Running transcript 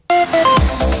Hey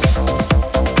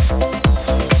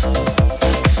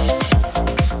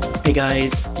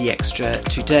guys, The Extra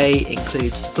today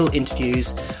includes full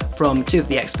interviews from two of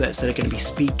the experts that are going to be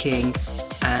speaking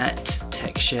at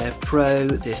TechShare Pro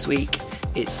this week.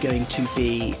 It's going to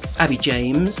be Abby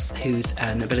James, who's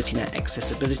an AbilityNet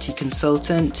accessibility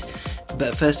consultant,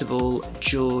 but first of all,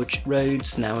 George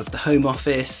Rhodes, now of the Home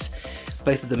Office.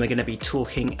 Both of them are going to be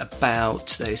talking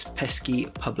about those pesky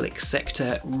public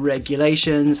sector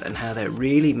regulations and how they're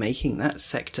really making that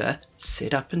sector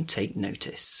sit up and take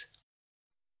notice.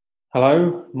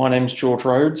 Hello, my name's George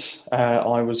Rhodes.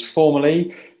 I was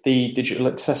formerly the Digital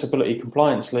Accessibility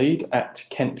Compliance Lead at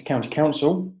Kent County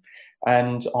Council,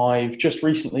 and I've just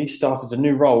recently started a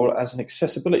new role as an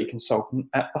accessibility consultant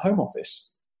at the Home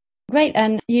Office. Great,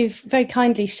 and you've very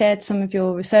kindly shared some of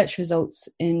your research results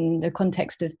in the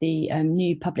context of the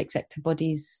new public sector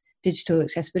bodies' digital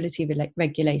accessibility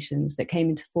regulations that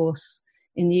came into force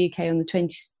in the UK on the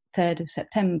 23rd of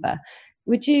September.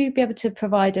 Would you be able to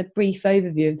provide a brief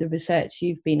overview of the research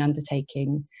you've been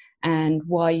undertaking and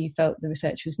why you felt the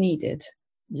research was needed?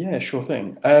 Yeah, sure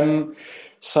thing.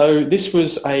 So this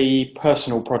was a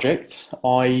personal project.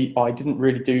 I didn't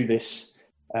really do this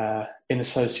in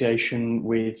association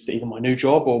with either my new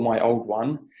job or my old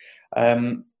one.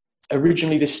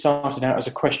 Originally, this started out as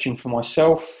a question for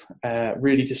myself,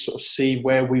 really to sort of see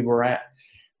where we were at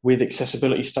with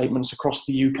accessibility statements across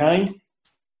the UK.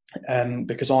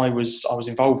 Because I was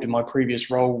involved in my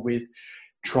previous role with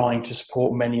trying to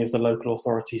support many of the local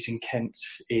authorities in Kent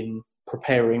in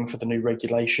preparing for the new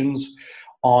regulations.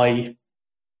 I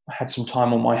had some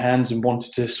time on my hands and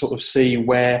wanted to sort of see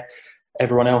where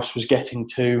everyone else was getting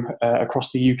to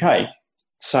across the UK.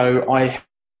 So I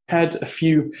had a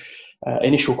few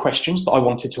initial questions that I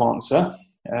wanted to answer.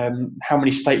 How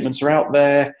many statements are out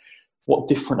there? What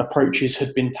different approaches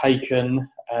had been taken?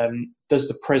 Does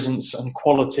the presence and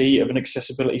quality of an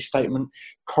accessibility statement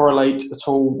correlate at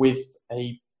all with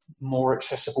a more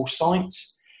accessible site?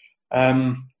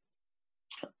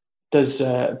 Does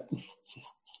the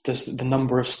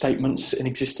number of statements in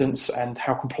existence and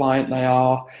how compliant they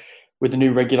are with the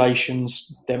new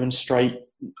regulations demonstrate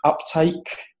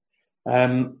uptake?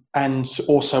 And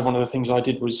also one of the things I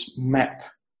did was map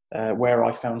where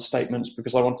I found statements,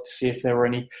 because I wanted to see if there were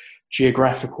any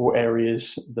geographical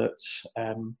areas that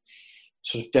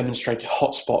sort of demonstrated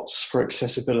hotspots for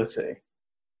accessibility.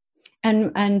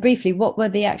 And briefly, what were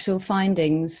the actual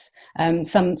findings?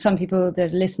 Some people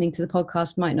that are listening to the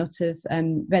podcast might not have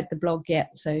read the blog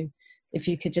yet, so if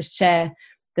you could just share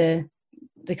the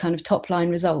kind of top line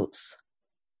results.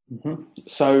 Mm-hmm.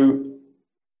 So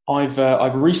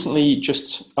I've recently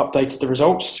just updated the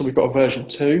results, so we've got a version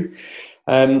 2.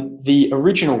 The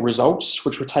original results,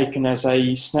 which were taken as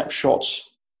a snapshot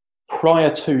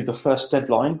prior to the first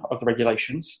deadline of the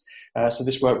regulations, so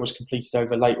this work was completed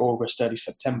over late August, early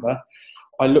September,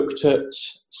 I looked at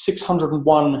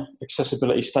 601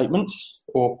 accessibility statements,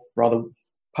 or rather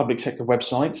public sector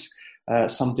websites.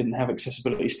 Some didn't have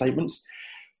accessibility statements.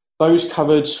 Those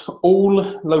covered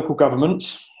all local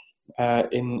government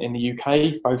in the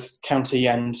UK, both county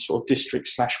and sort of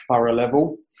district/borough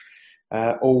level.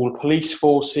 All police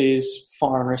forces,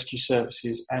 fire and rescue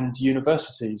services, and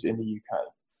universities in the UK.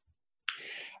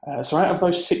 So out of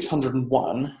those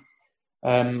 601,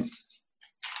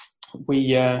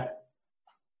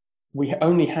 we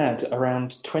only had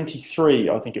around 23,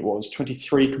 I think it was,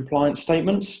 23 compliance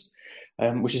statements,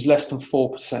 which is less than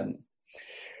 4%.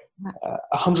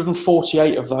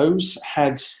 148 of those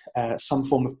had some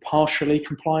form of partially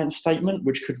compliant statement,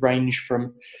 which could range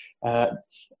from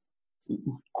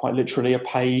quite literally a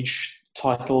page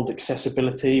titled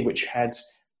accessibility, which had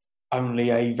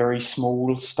only a very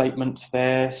small statement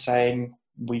there saying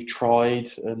we've tried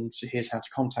and here's how to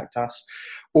contact us,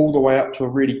 all the way up to a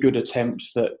really good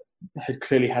attempt that had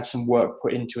clearly had some work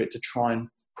put into it to try and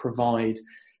provide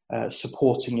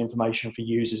supporting information for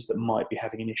users that might be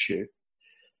having an issue.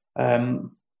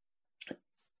 And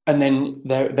then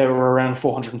there were around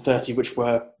 430 which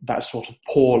were that sort of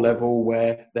poor level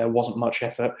where there wasn't much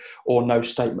effort or no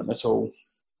statement at all.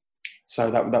 So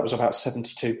that was about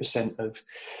 72% of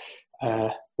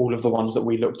all of the ones that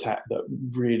we looked at that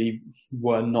really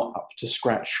were not up to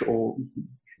scratch or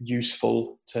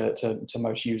useful to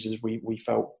most users, we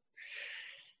felt.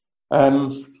 For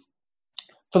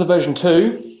the version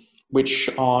 2, which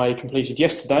I completed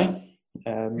yesterday,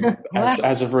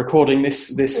 as of recording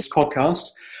this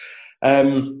podcast,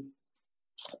 I've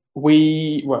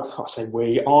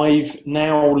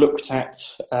now looked at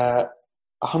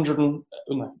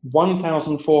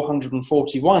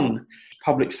 1,441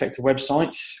 public sector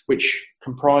websites, which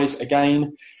comprise,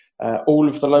 again, all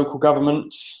of the local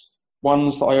government,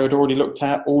 ones that I had already looked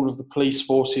at, all of the police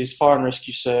forces, fire and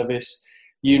rescue service,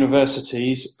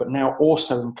 universities, but now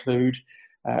also include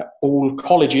all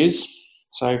colleges,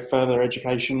 so further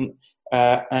education,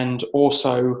 and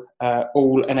also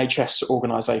all NHS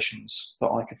organisations that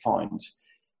I could find,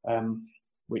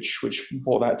 which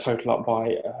brought that total up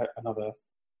by another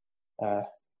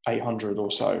 800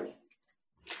 or so.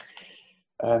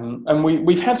 And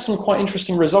we've had some quite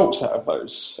interesting results out of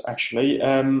those, actually.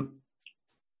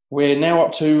 We're now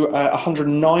up to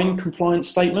 109 compliance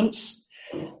statements,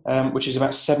 which is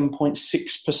about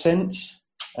 7.6%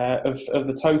 of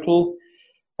the total.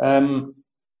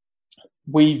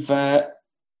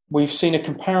 We've seen a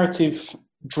comparative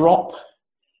drop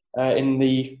in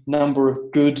the number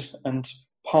of good and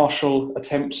partial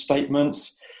attempt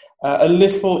statements, a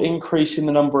little increase in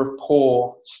the number of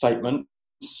poor statements.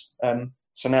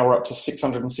 So now we're up to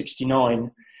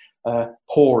 669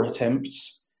 poor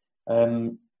attempts,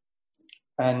 and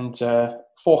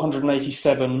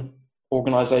 487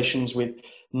 organisations with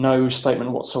no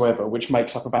statement whatsoever, which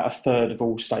makes up about a third of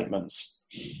all statements.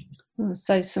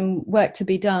 So some work to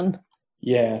be done.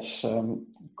 Yes,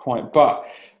 quite. But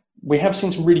we have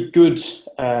seen some really good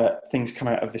things come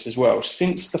out of this as well.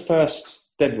 Since the first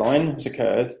deadline has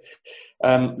occurred,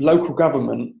 local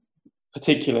government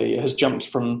particularly has jumped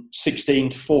from 16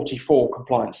 to 44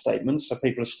 compliance statements, so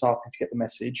people are starting to get the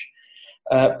message.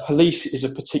 Police is a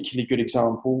particularly good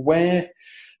example where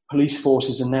police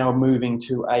forces are now moving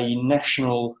to a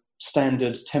national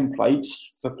standard template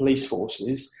for police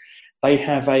forces. They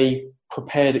have a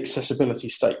prepared accessibility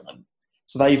statement.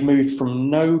 So they've moved from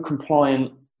no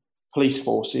compliant police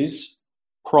forces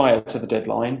prior to the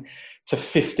deadline to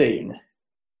 15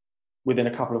 within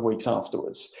a couple of weeks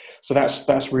afterwards. So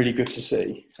that's really good to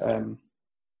see.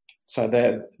 So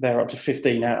they're up to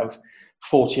 15 out of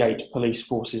 48 police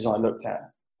forces I looked at.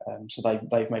 So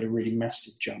they've made a really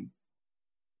massive jump.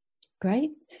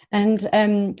 Great.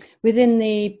 And within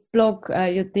the blog,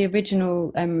 the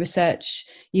original research,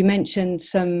 you mentioned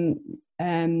some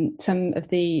of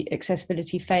the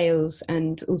accessibility fails,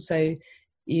 and also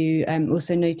you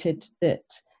also noted that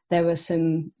there were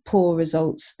some poor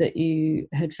results that you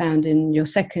had found in your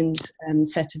second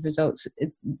set of results.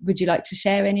 Would you like to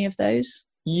share any of those?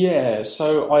 Yeah,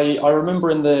 so I remember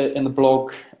in the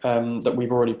blog that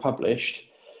we've already published,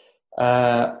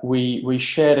 we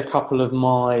shared a couple of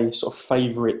my sort of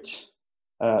favourite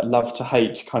love to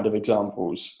hate kind of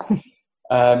examples.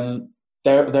 There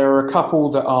are a couple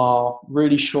that are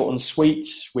really short and sweet,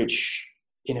 which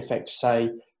in effect say,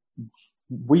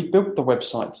 we've built the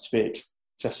website to be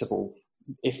accessible.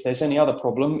 If there's any other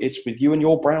problem, it's with you and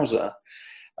your browser.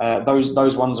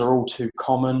 Those ones are all too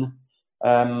common.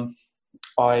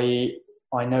 I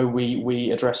know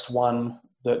we addressed one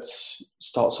that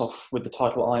starts off with the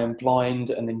title "I am blind"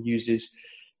 and then uses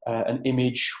an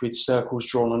image with circles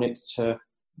drawn on it to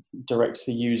direct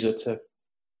the user to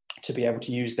be able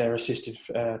to use their assistive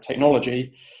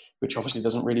technology, which obviously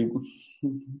doesn't really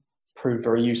prove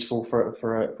very useful for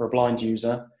a blind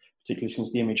user, particularly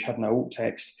since the image had no alt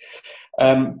text.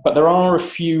 But there are a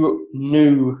few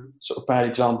new sort of bad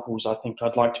examples I think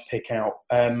I'd like to pick out.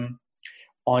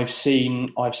 I've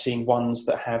seen ones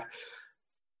that have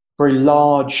very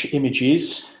large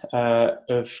images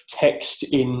of text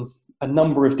in a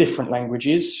number of different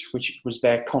languages, which was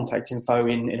their contact info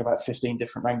in about 15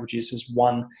 different languages, as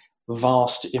one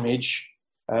vast image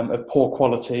of poor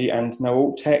quality and no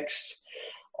alt text.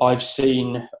 I've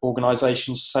seen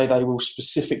organisations say they will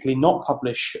specifically not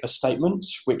publish a statement,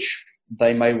 which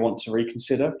they may want to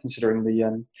reconsider, considering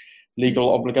the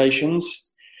legal obligations.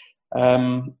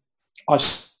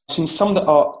 I've seen some that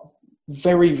are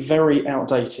very, very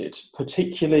outdated,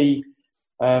 particularly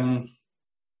across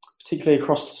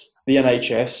the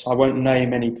NHS. I won't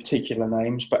name any particular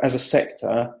names, but as a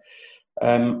sector,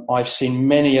 I've seen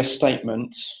many a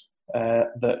statement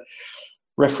that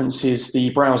references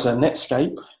the browser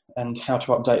Netscape and how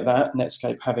to update that,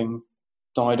 Netscape having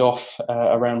died off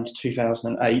around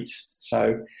 2008,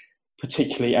 so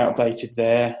particularly outdated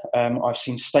there. I've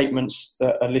seen statements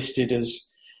that are listed as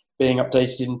being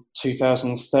updated in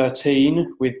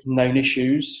 2013 with known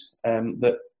issues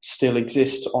that still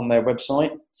exist on their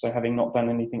website, so having not done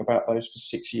anything about those for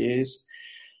 6 years.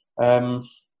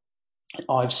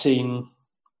 I've seen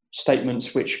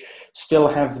statements which still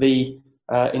have the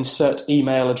insert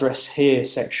email address here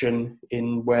section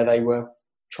in where they were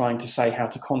trying to say how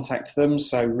to contact them,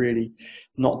 so really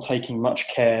not taking much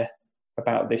care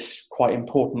about this quite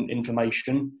important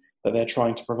information that they're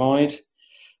trying to provide.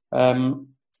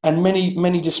 And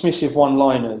many dismissive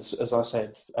one-liners, as I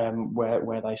said,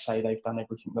 where they say they've done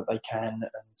everything that they can,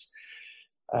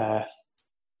 and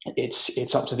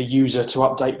it's up to the user to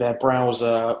update their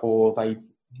browser, or they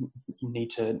need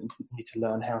to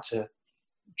learn how to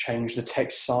change the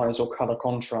text size or color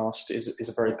contrast is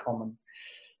a very common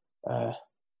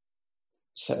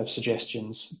set of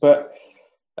suggestions. But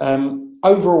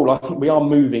overall, I think we are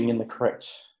moving in the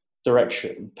correct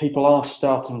direction. People are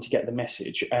starting to get the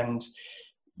message, and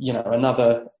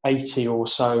another 80 or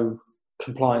so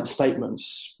compliance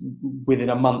statements within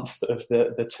a month of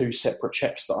the 2 separate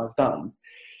checks that I've done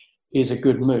is a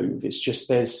good move. It's just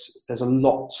there's a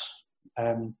lot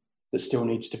that still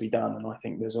needs to be done, and I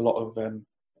think there's a lot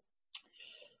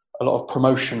of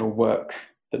promotional work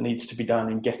that needs to be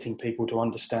done in getting people to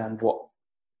understand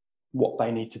what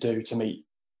they need to do to meet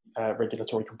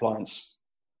regulatory compliance.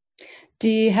 Do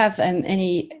you have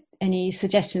any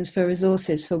suggestions for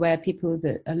resources for where people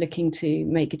that are looking to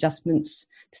make adjustments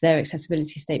to their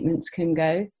accessibility statements can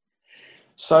go?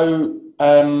 So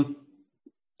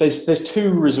there's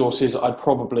 2 resources I'd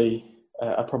probably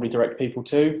direct people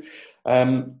to.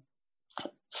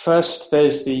 First,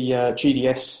 there's the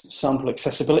GDS sample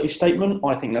accessibility statement.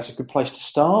 I think that's a good place to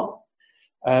start.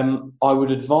 I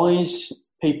would advise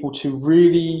people to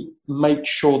really make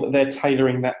sure that they're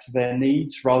tailoring that to their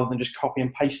needs rather than just copy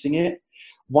and pasting it.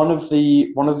 One of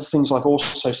the things I've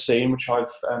also seen, which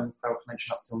I've failed to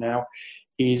mention up till now,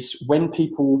 is when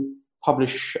people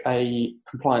publish a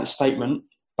compliance statement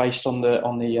based on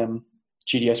the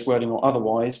GDS wording or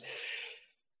otherwise,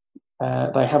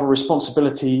 they have a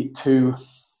responsibility to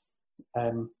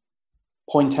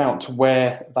point out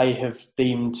where they have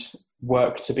deemed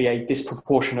work to be a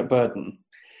disproportionate burden.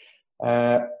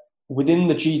 Within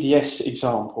the GDS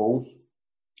example,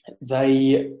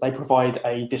 they provide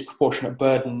a disproportionate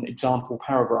burden example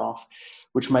paragraph,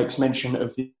 which makes mention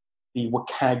of the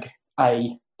WCAG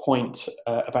A point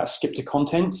about skip to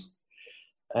content.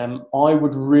 I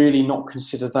would really not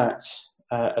consider that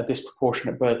a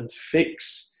disproportionate burden to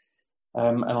fix.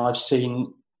 And I've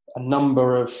seen a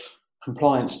number of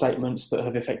compliance statements that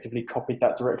have effectively copied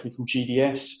that directly from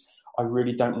GDS. I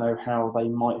really don't know how they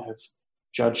might have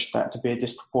judged that to be a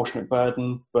disproportionate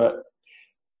burden, but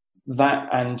that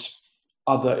and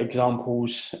other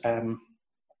examples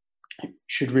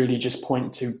should really just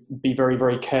point to be very,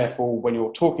 very careful when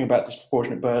you're talking about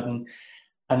disproportionate burden,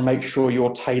 and make sure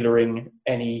you're tailoring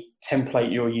any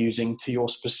template you're using to your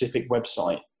specific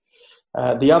website.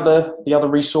 The other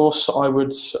resource I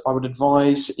would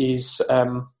advise is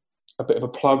a bit of a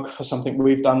plug for something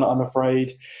we've done, I'm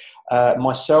afraid.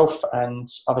 Myself and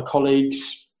other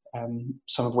colleagues,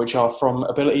 some of which are from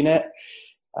AbilityNet,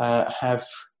 have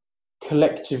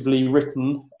collectively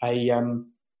written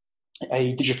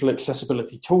a digital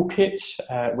accessibility toolkit,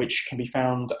 which can be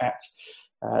found at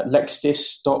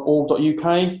lexdis.org.uk.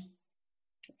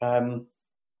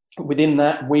 Within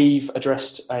that, we've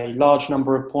addressed a large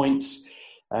number of points: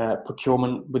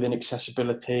 procurement within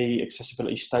accessibility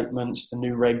statements, the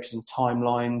new regs and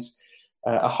timelines,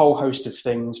 a whole host of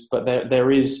things. But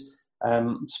there is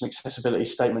some accessibility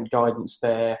statement guidance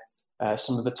there,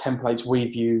 some of the templates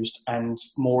we've used, and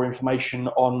more information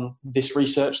on this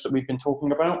research that we've been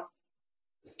talking about.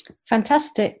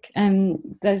 Fantastic.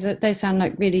 Those sound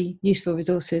like really useful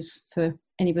resources for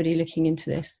anybody looking into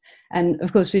this. And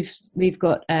of course, we've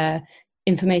got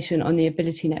information on the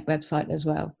AbilityNet website as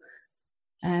well.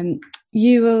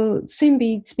 You will soon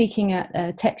be speaking at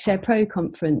a TechShare Pro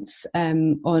conference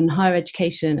on higher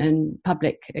education and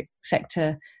public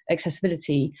sector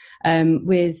accessibility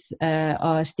with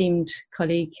our esteemed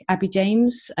colleague Abby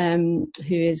James,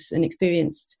 who is an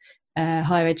experienced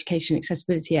higher education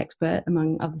accessibility expert,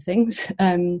 among other things,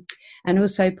 and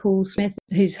also Paul Smith,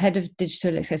 who's head of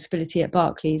digital accessibility at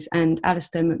Barclays, and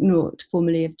Alistair McNaught,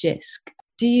 formerly of JISC.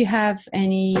 Do you have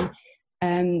any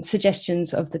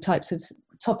suggestions of the types of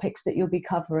topics that you'll be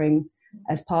covering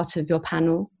as part of your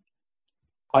panel?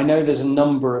 I know there's a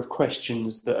number of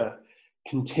questions that are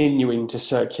continuing to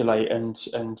circulate,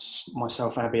 and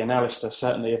myself, Abby and Alistair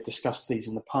certainly have discussed these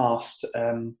in the past.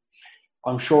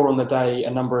 I'm sure on the day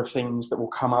a number of things that will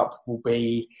come up will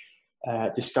be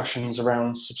discussions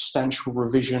around substantial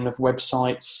revision of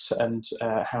websites and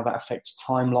how that affects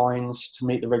timelines to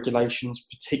meet the regulations,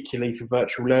 particularly for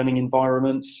virtual learning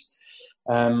environments.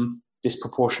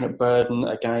 Disproportionate burden,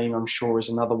 again, I'm sure is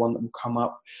another one that will come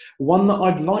up. One that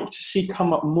I'd like to see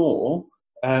come up more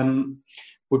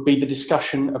would be the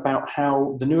discussion about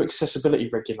how the new accessibility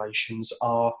regulations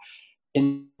are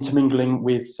intermingling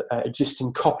with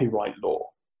existing copyright law.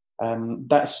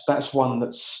 That's one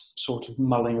that's sort of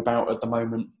mulling about at the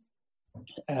moment,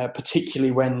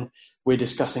 particularly when we're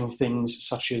discussing things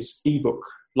such as ebook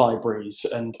libraries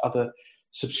and other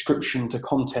subscription to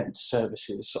content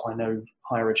services. I know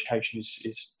higher education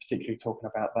is particularly talking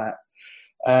about that.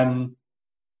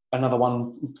 Another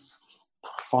one,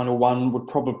 final one, would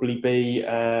probably be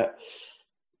about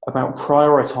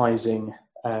prioritising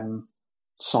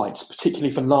sites,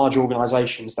 particularly for large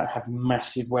organisations that have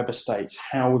massive web estates,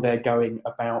 how they're going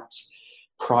about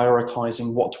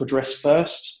prioritising what to address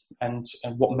first and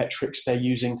what metrics they're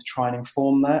using to try and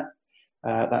inform that.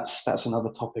 That's another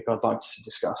topic I'd like to see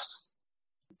discussed.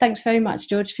 Thanks very much,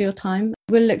 George, for your time.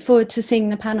 We'll look forward to seeing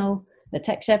the panel at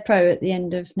TechShare Pro at the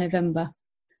end of November.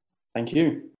 Thank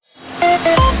you.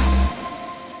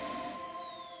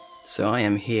 So I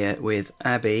am here with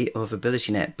Abby of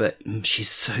AbilityNet, but she's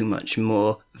so much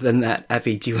more than that.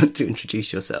 Abby, do you want to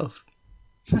introduce yourself?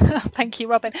 Thank you,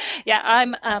 Robin. Yeah,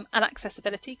 I'm an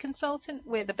accessibility consultant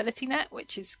with AbilityNet,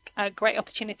 which is a great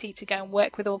opportunity to go and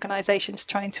work with organisations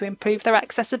trying to improve their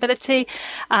accessibility.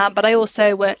 But I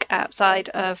also work outside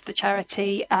of the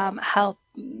charity,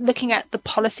 looking at the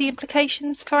policy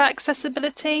implications for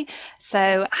accessibility.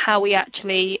 So how we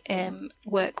actually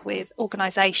work with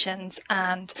organisations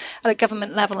and at a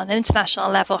government level and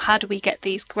international level, how do we get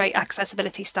these great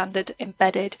accessibility standards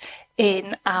embedded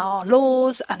in our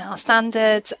laws and our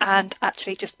standards, and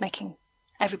actually just making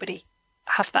everybody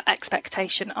have that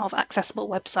expectation of accessible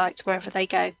websites wherever they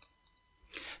go.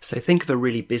 So think of a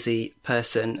really busy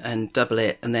person and double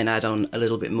it and then add on a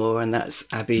little bit more, and that's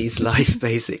Abby's life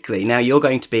basically. Now you're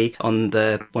going to be on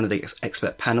one of the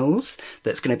expert panels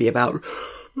that's going to be about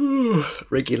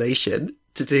regulation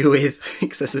to do with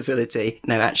accessibility.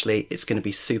 No, actually it's going to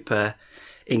be super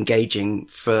engaging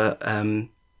for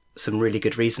some really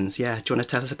good reasons. Yeah, do you want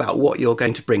to tell us about what you're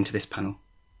going to bring to this panel?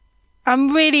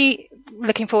 I'm really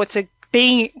looking forward to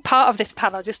being part of this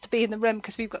panel, just to be in the room,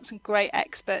 because we've got some great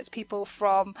experts, people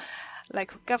from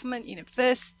local government,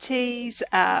 universities,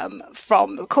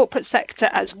 from the corporate sector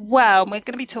as well. And we're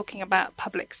going to be talking about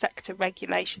public sector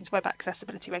regulations, web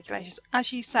accessibility regulations.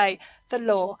 As you say, the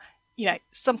law,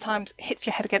 sometimes hits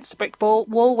your head against a brick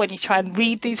wall when you try and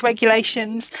read these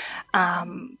regulations.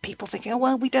 People thinking, oh,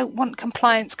 well, we don't want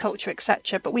compliance culture,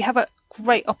 etc. But we have a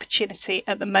great opportunity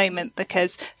at the moment,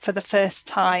 because for the first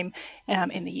time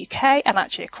in the UK and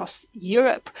actually across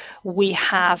Europe, we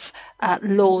have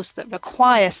laws that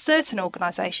require certain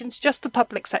organisations, just the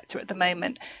public sector at the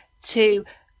moment, to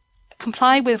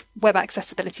comply with web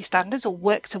accessibility standards or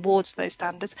work towards those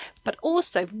standards. But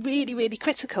also really, really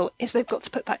critical is they've got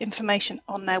to put that information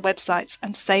on their websites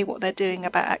and say what they're doing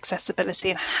about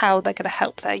accessibility and how they're going to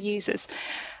help their users.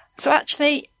 So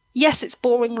actually, yes, it's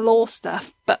boring law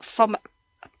stuff, but from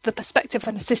the perspective of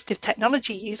an assistive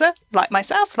technology user, like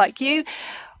myself, like you,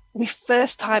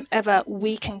 first time ever,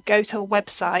 we can go to a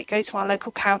website, go to our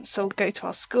local council, go to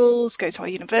our schools, go to our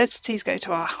universities, go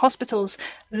to our hospitals,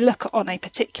 look on a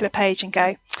particular page and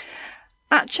go,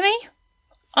 actually,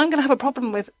 I'm going to have a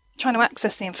problem with trying to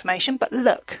access the information, but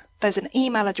look, there's an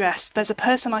email address, there's a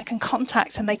person I can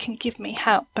contact and they can give me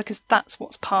help, because that's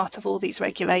what's part of all these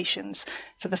regulations.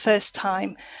 For the first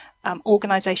time,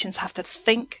 organisations have to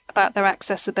think about their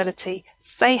accessibility,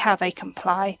 say how they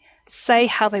comply, say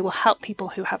how they will help people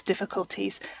who have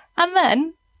difficulties. And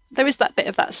then there is that bit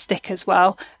of that stick as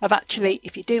well, of actually,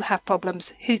 if you do have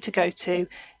problems, who to go to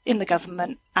in the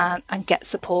government and get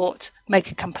support, make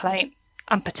a complaint,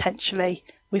 and potentially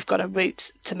we've got a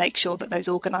route to make sure that those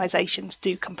organisations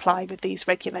do comply with these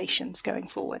regulations going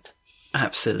forward.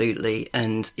 Absolutely.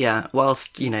 And yeah,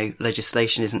 whilst,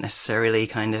 legislation isn't necessarily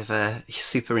kind of a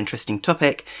super interesting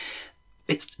topic,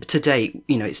 it's to date,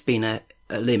 it's been a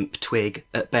limp twig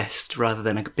at best, rather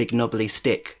than a big knobbly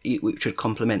stick, which would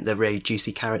complement the very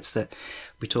juicy carrots that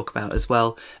we talk about as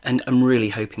well. And I'm really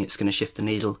hoping it's going to shift the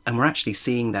needle. And we're actually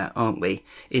seeing that, aren't we,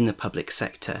 in the public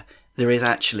sector? There is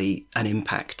actually an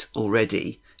impact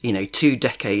already, 2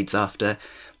 decades after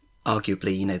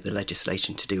arguably, the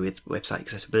legislation to do with website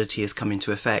accessibility has come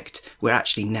into effect. We're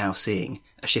actually now seeing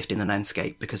a shift in the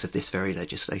landscape because of this very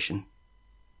legislation.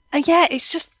 Yeah,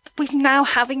 it's just we're now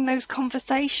having those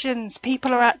conversations.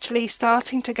 People are actually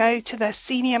starting to go to their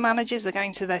senior managers, they're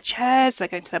going to their chairs, they're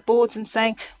going to their boards and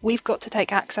saying, we've got to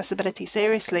take accessibility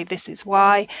seriously, this is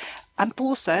why. And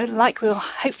also, like we'll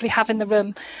hopefully have in the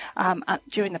room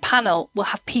during the panel, we'll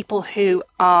have people who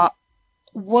are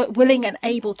willing and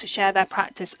able to share their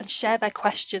practice and share their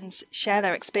questions, share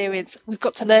their experience. We've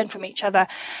got to learn from each other.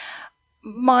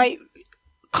 My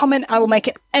comment I will make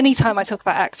it any time I talk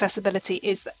about accessibility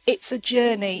is that it's a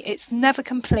journey. It's never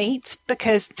complete,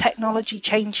 because technology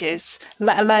changes,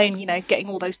 let alone, getting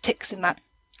all those ticks in that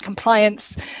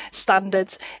compliance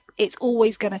standards. It's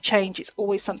always going to change. It's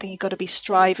always something you've got to be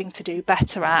striving to do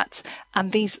better at.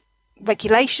 And these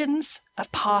regulations are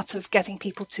part of getting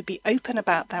people to be open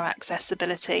about their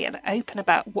accessibility and open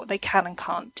about what they can and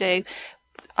can't do,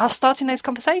 are starting those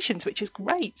conversations, which is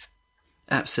great.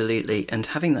 Absolutely. And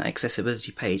having that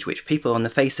accessibility page, which people on the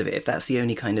face of it, if that's the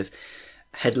only kind of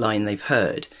headline they've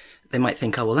heard, they might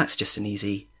think, oh, well, that's just an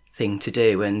easy thing to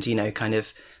do. And, kind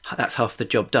of that's half the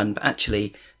job done. But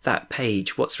actually, that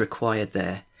page, what's required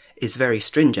there is very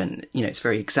stringent. It's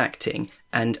very exacting.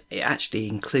 And it actually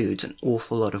includes an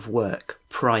awful lot of work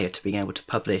prior to being able to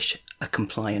publish a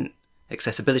compliant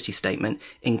accessibility statement,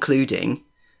 including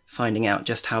finding out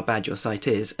just how bad your site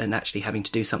is and actually having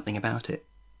to do something about it.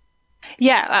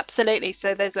 Yeah, absolutely.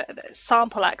 So there's a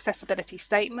sample accessibility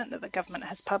statement that the government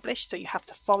has published. So you have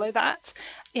to follow that.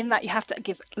 In that, you have to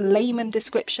give layman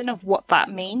description of what that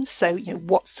means. So,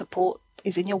 what support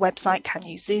is in your website. Can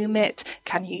you zoom it?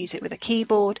 Can you use it with a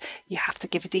keyboard? You have to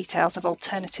give details of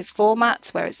alternative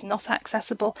formats where it's not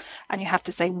accessible, and you have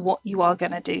to say what you are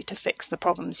going to do to fix the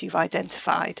problems you've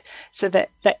identified. So that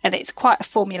and it's quite a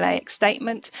formulaic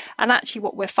statement. And actually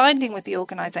what we're finding with the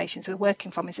organisations we're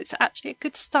working from is it's actually a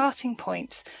good starting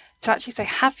point to actually say,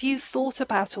 have you thought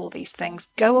about all these things?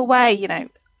 Go away.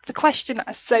 The question that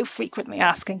I so frequently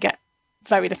ask and get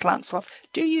very little answer of,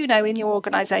 do you know in your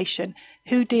organisation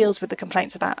who deals with the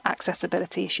complaints about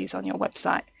accessibility issues on your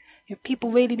website?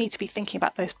 People really need to be thinking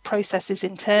about those processes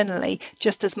internally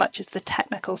just as much as the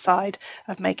technical side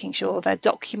of making sure their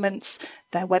documents,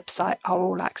 their website are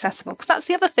all accessible. Because that's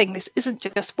the other thing, this isn't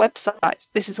just websites,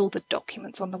 this is all the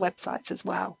documents on the websites as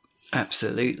well.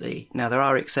 Absolutely. Now, there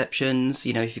are exceptions.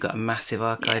 If you've got a massive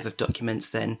archive of documents,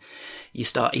 then you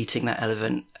start eating that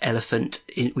elephant,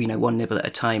 one nibble at a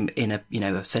time in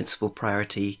a sensible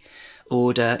priority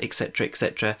order, etc.,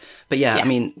 etc. But yeah,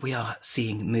 we are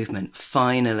seeing movement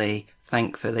finally,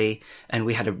 thankfully. And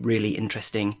we had a really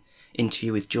interesting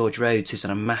interview with George Rhodes, who's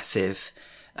on a massive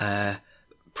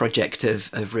project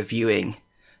of reviewing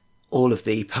all of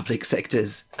the public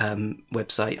sector's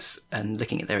websites and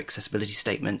looking at their accessibility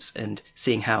statements and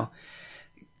seeing how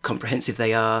comprehensive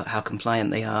they are, how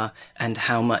compliant they are, and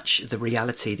how much the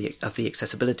reality of the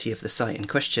accessibility of the site in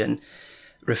question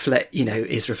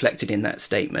is reflected in that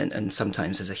statement. And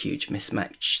sometimes there's a huge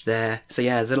mismatch there. So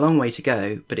yeah, there's a long way to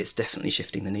go, but it's definitely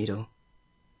shifting the needle.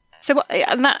 So,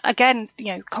 and that again,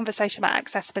 conversation about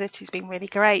accessibility has been really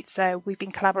great. So we've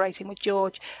been collaborating with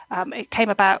George. It came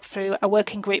about through a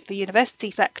working group the university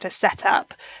sector set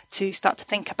up to start to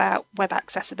think about web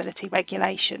accessibility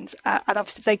regulations. And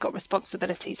obviously they've got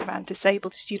responsibilities around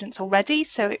disabled students already.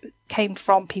 So it came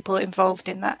from people involved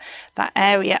in that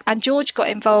area. And George got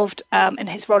involved in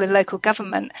his role in local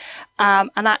government.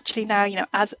 And actually now,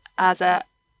 as a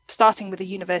starting with the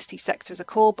university sector as a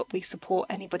core, but we support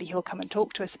anybody who'll come and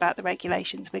talk to us about the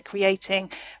regulations. We're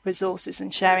creating resources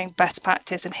and sharing best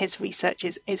practice, and his research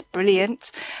is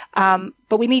brilliant.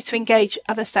 But we need to engage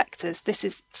other sectors. This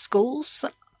is schools.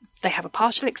 They have a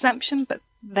partial exemption, but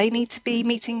they need to be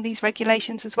meeting these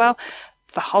regulations as well.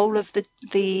 The whole of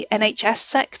the NHS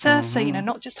sector, mm-hmm. So,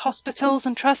 not just hospitals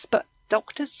and trusts, but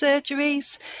doctors'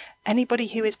 surgeries, anybody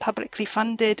who is publicly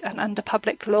funded and under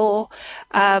public law,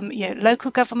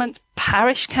 local governments,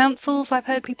 parish councils I've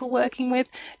heard people working with,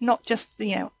 not just,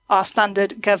 our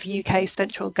standard Gov UK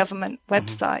central government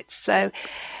websites. So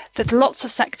there's lots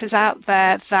of sectors out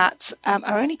there that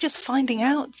are only just finding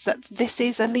out that this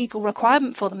is a legal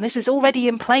requirement for them. This is already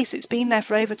in place. It's been there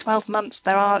for over 12 months.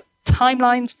 There are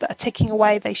timelines that are ticking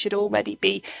away. They should already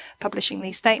be publishing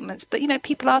these statements. But,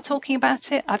 people are talking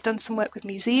about it. I've done some work with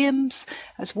museums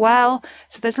as well.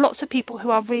 So there's lots of people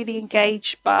who are really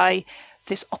engaged by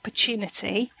this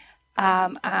opportunity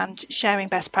and sharing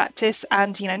best practice.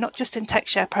 And, not just in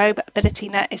TechShare Pro, but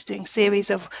AbilityNet is doing series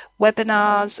of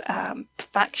webinars,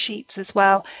 fact sheets as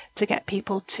well, to get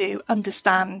people to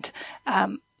understand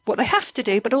what they have to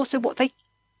do, but also what they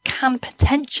can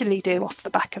potentially do off the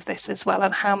back of this as well,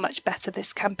 and how much better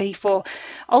this can be for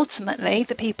ultimately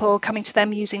the people coming to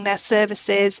them, using their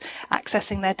services,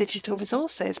 accessing their digital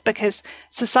resources, because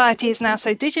society is now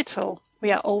so digital.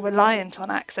 We are all reliant on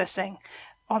accessing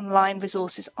online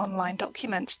resources, online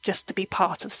documents, just to be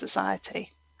part of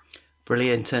society.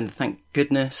 Brilliant. And thank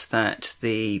goodness that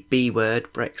the B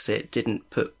word, Brexit, didn't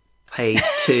put paid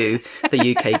to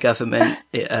the UK government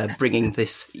bringing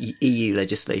this EU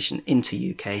legislation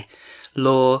into UK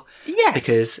law. Yes.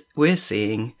 Because we're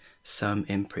seeing some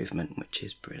improvement, which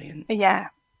is brilliant. Yeah,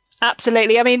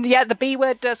 absolutely. I mean, the B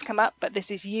word does come up, but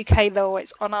this is UK law.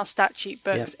 It's on our statute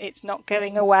books. Yep. It's not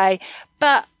going away.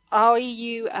 But our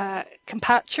EU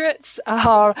compatriots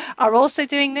are also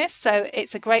doing this, so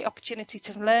it's a great opportunity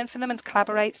to learn from them and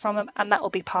collaborate from them, and that will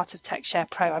be part of TechShare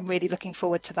Pro. I'm really looking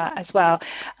forward to that as well.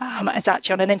 It's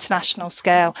actually on an international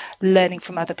scale, learning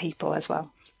from other people as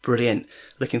well. Brilliant.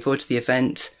 Looking forward to the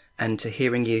event and to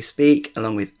hearing you speak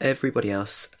along with everybody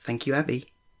else. Thank you, Abby.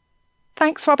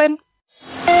 Thanks, Robin.